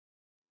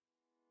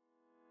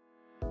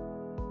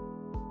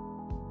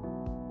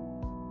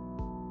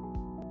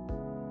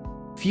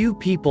Few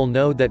people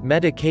know that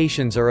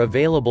medications are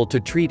available to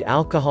treat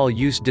alcohol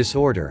use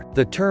disorder,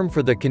 the term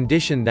for the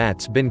condition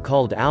that's been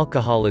called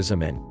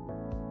alcoholism and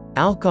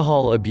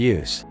alcohol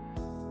abuse.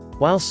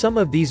 While some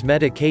of these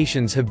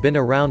medications have been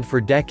around for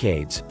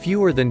decades,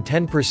 fewer than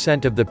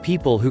 10% of the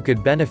people who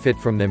could benefit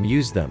from them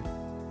use them.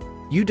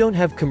 You don't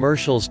have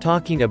commercials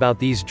talking about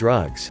these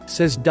drugs,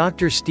 says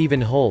Dr.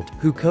 Stephen Holt,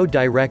 who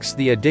co-directs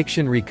the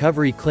Addiction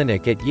Recovery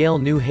Clinic at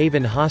Yale-New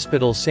Haven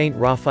Hospital St.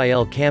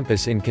 Raphael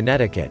Campus in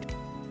Connecticut.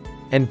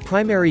 And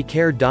primary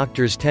care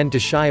doctors tend to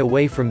shy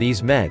away from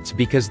these meds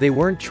because they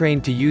weren't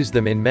trained to use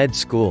them in med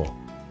school.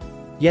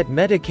 Yet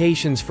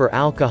medications for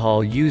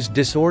alcohol use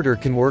disorder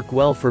can work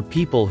well for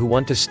people who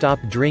want to stop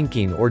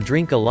drinking or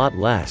drink a lot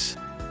less.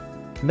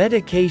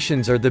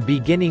 Medications are the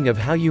beginning of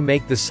how you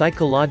make the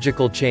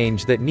psychological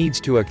change that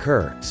needs to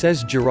occur,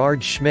 says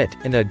Gerard Schmidt,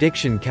 an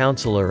addiction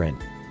counselor and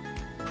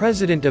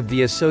president of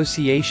the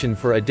Association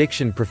for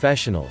Addiction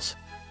Professionals.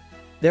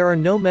 There are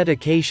no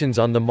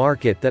medications on the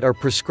market that are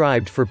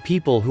prescribed for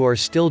people who are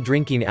still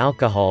drinking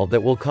alcohol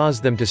that will cause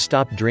them to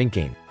stop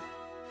drinking.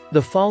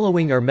 The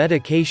following are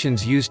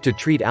medications used to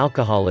treat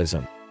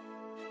alcoholism.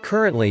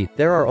 Currently,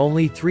 there are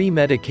only 3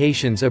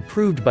 medications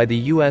approved by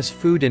the U.S.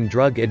 Food and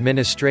Drug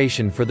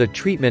Administration for the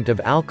treatment of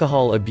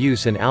alcohol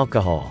abuse and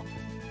alcohol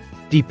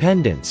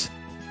dependence.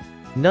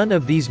 None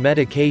of these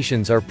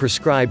medications are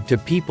prescribed to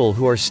people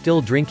who are still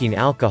drinking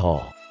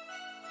alcohol.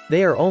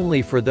 They are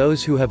only for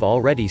those who have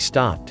already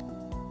stopped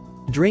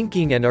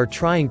drinking and are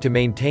trying to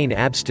maintain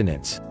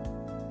abstinence.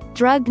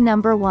 Drug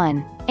number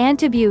 1.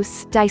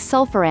 Antabuse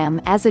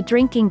disulfiram as a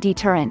drinking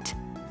deterrent.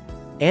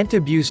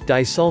 Antabuse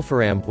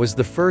disulfiram was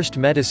the first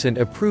medicine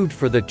approved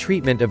for the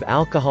treatment of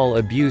alcohol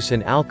abuse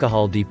and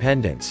alcohol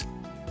dependence.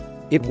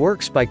 It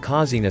works by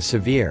causing a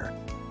severe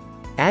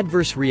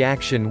adverse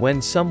reaction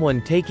when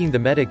someone taking the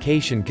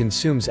medication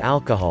consumes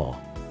alcohol.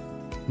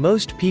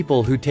 Most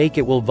people who take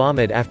it will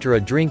vomit after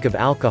a drink of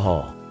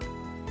alcohol.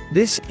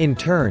 This, in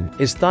turn,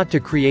 is thought to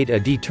create a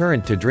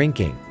deterrent to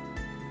drinking.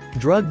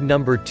 Drug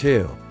number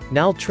 2.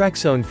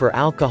 Naltrexone for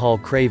alcohol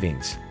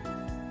cravings.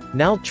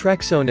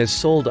 Naltrexone is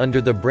sold under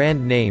the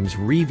brand names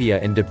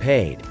Revia and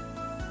Depade.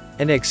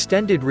 An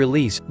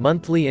extended-release,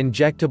 monthly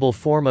injectable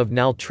form of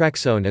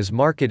naltrexone is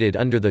marketed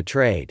under the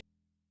trade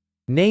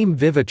name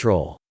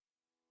Vivitrol.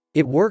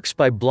 It works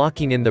by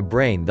blocking in the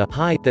brain the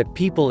high that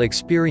people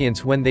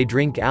experience when they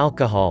drink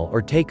alcohol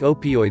or take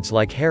opioids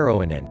like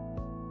heroin and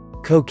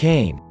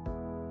cocaine.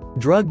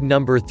 Drug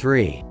number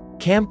 3.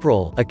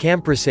 Camprol,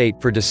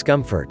 acamprosate for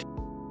discomfort.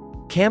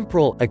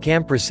 Camprol,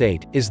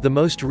 acamprosate, is the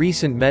most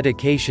recent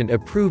medication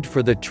approved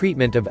for the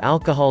treatment of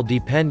alcohol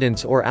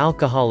dependence or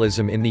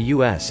alcoholism in the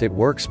U.S. It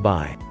works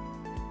by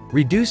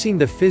reducing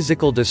the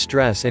physical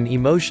distress and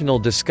emotional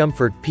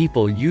discomfort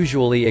people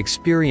usually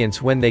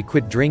experience when they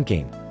quit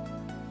drinking.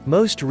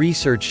 Most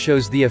research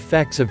shows the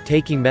effects of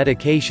taking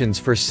medications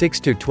for 6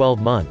 to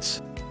 12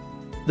 months.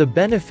 The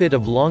benefit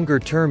of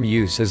longer-term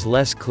use is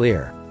less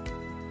clear.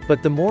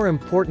 But the more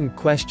important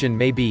question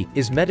may be,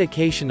 is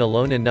medication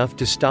alone enough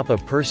to stop a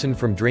person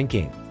from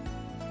drinking?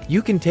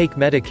 You can take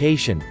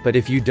medication, but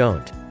if you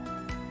don't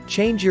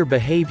change your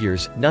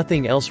behaviors,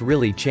 nothing else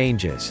really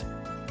changes.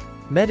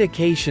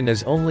 Medication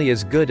is only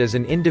as good as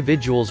an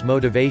individual's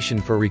motivation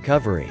for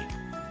recovery.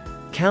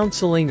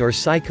 Counseling or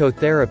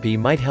psychotherapy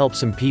might help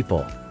some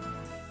people.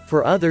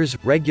 For others,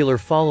 regular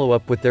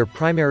follow-up with their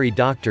primary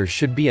doctor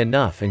should be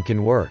enough and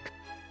can work.